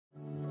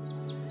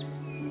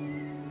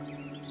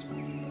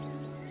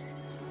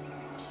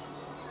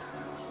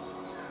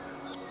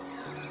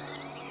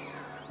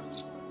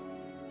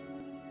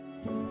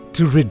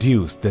To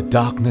reduce the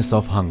darkness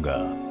of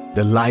hunger,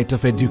 the light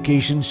of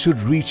education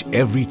should reach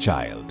every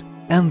child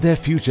and their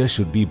future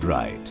should be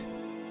bright.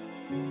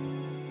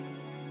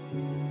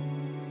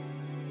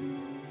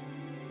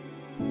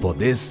 For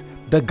this,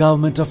 the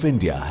Government of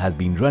India has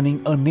been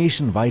running a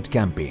nationwide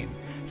campaign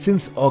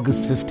since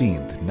August 15,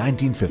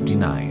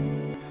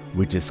 1959,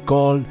 which is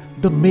called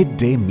the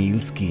Midday Meal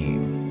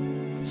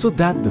Scheme, so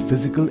that the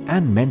physical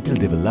and mental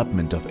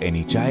development of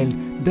any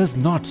child does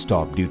not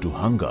stop due to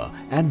hunger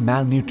and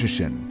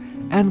malnutrition,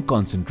 and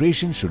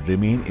concentration should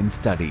remain in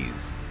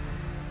studies.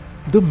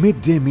 The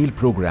Midday Meal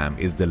Program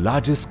is the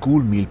largest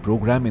school meal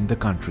program in the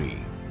country.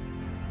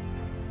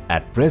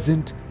 At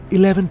present,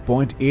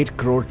 11.8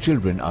 crore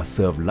children are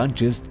served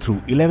lunches through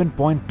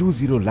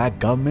 11.20 lakh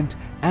government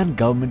and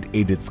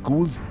government-aided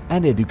schools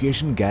and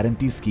education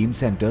guarantee scheme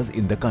centers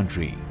in the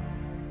country.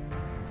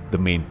 The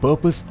main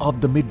purpose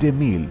of the midday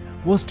meal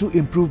was to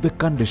improve the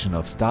condition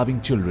of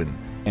starving children,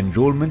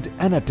 enrollment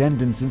and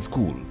attendance in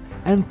school,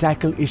 and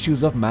tackle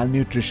issues of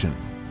malnutrition.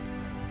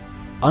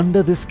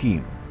 Under this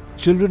scheme,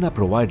 children are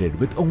provided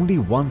with only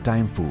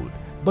one-time food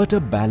but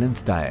a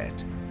balanced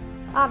diet.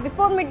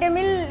 Before midday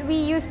meal, we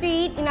used to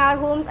eat in our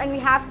homes and we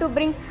have to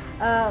bring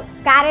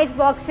carriage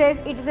boxes.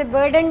 It is a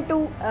burden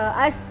to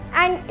us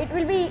and it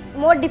will be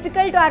more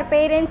difficult to our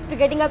parents to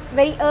getting up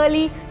very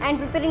early and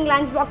preparing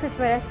lunch boxes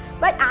for us.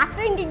 But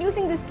after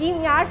introducing this scheme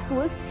in our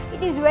schools,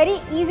 it is very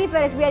easy for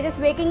us. We are just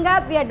waking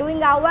up, we are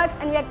doing our works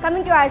and we are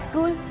coming to our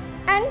school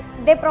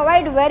and they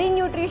provide very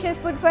nutritious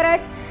food for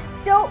us.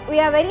 So we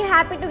are very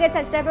happy to get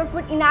such type of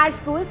food in our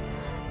schools.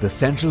 The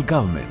central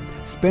government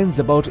spends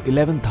about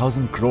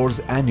 11,000 crores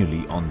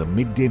annually on the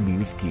midday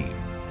meal scheme.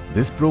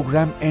 This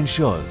program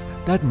ensures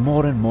that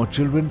more and more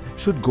children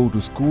should go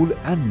to school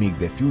and make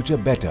their future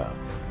better.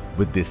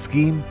 With this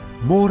scheme,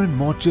 more and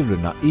more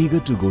children are eager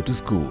to go to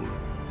school,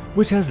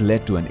 which has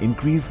led to an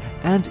increase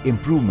and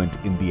improvement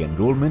in the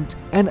enrollment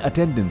and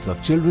attendance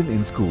of children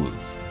in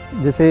schools.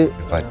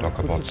 If I talk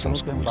about some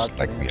schools,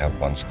 like we have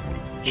one school,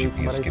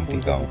 GPS Ginti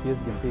Gaon,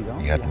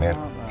 we had met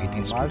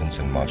 18 students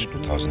in March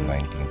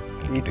 2019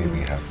 and today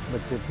we have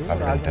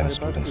 110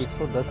 students.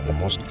 And the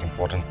most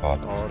important part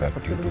is that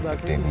due to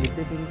midday meal,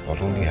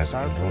 not only has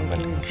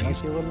enrollment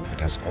increased, it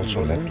has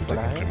also led to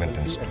the increment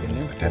in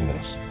student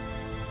attendance.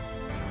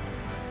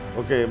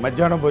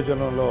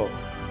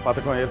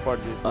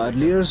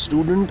 Earlier,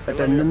 student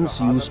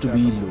attendance used to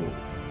be low.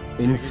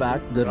 In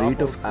fact, the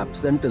rate of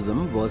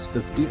absenteeism was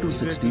 50 to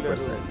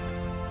 60%.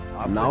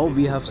 Now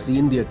we have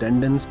seen the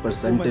attendance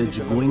percentage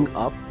going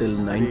up till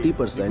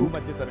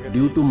 90%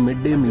 due to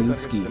midday meal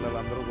scheme.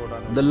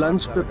 The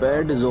lunch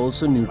prepared is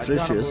also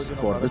nutritious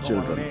for the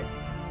children.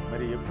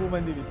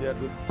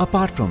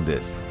 Apart from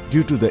this,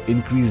 due to the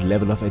increased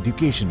level of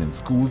education in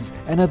schools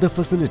and other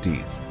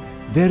facilities,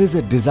 there is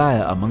a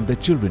desire among the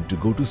children to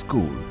go to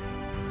school,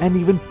 and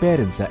even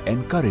parents are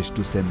encouraged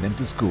to send them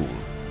to school.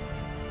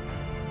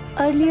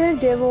 Earlier,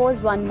 there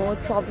was one more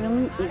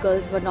problem.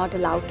 Girls were not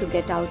allowed to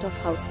get out of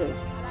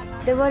houses.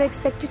 They were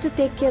expected to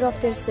take care of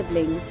their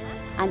siblings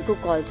and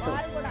cook also.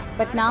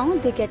 But now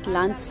they get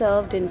lunch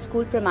served in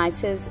school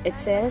premises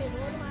itself.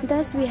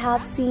 Thus, we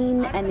have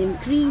seen an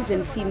increase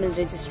in female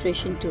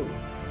registration too.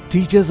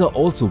 Teachers are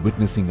also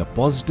witnessing a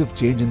positive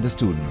change in the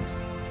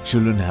students.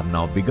 Children have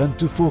now begun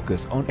to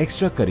focus on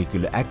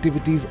extracurricular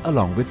activities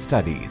along with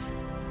studies.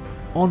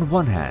 On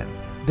one hand,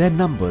 their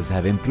numbers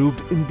have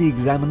improved in the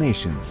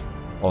examinations.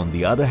 On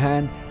the other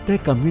hand, their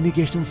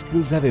communication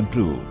skills have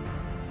improved.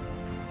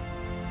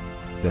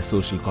 Their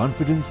social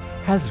confidence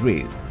has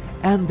raised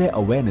and their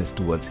awareness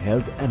towards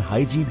health and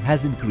hygiene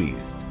has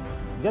increased.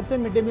 Health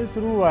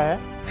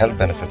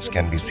benefits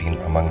can be seen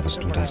among the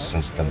students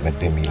since the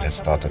midday meal has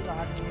started.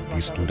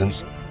 These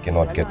students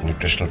cannot get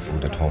nutritional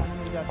food at home.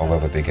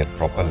 However, they get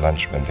proper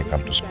lunch when they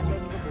come to school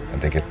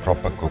and they get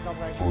proper cooked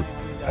food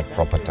at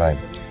proper time,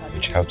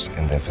 which helps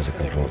in their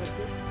physical growth.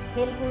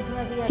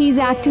 He is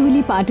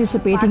actively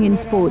participating in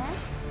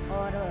sports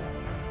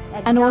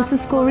and also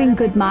scoring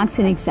good marks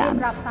in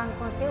exams.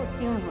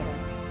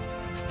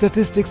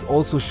 Statistics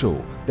also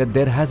show that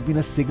there has been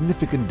a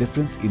significant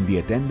difference in the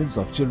attendance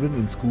of children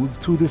in schools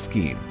through this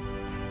scheme.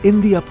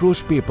 In the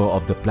approach paper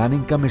of the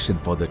Planning Commission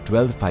for the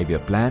 12th Five-Year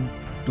Plan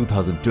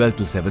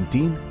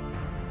 2012-17,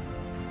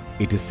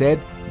 it is said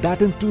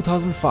that in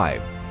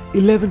 2005,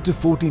 11 to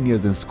 14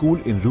 years in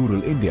school in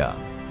rural India,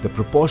 the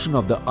proportion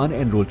of the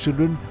unenrolled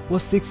children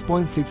was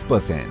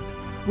 6.6%,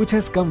 which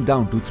has come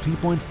down to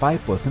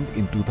 3.5%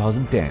 in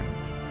 2010.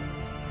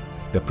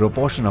 The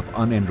proportion of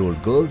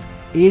unenrolled girls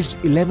aged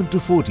 11 to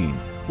 14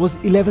 was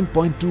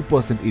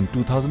 11.2% in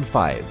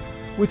 2005,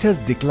 which has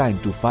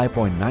declined to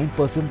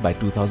 5.9% by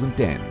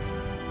 2010.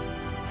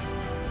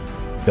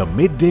 The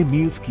midday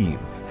meal scheme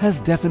has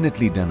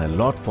definitely done a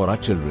lot for our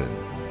children.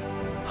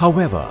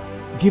 However,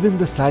 given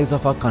the size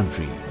of our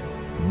country,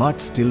 much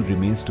still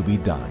remains to be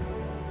done.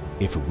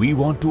 If we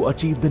want to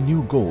achieve the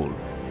new goal,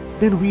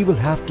 then we will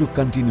have to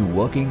continue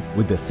working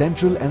with the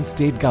central and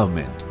state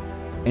government,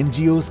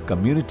 NGOs,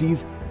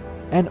 communities,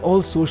 and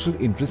all social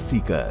interest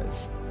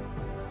seekers.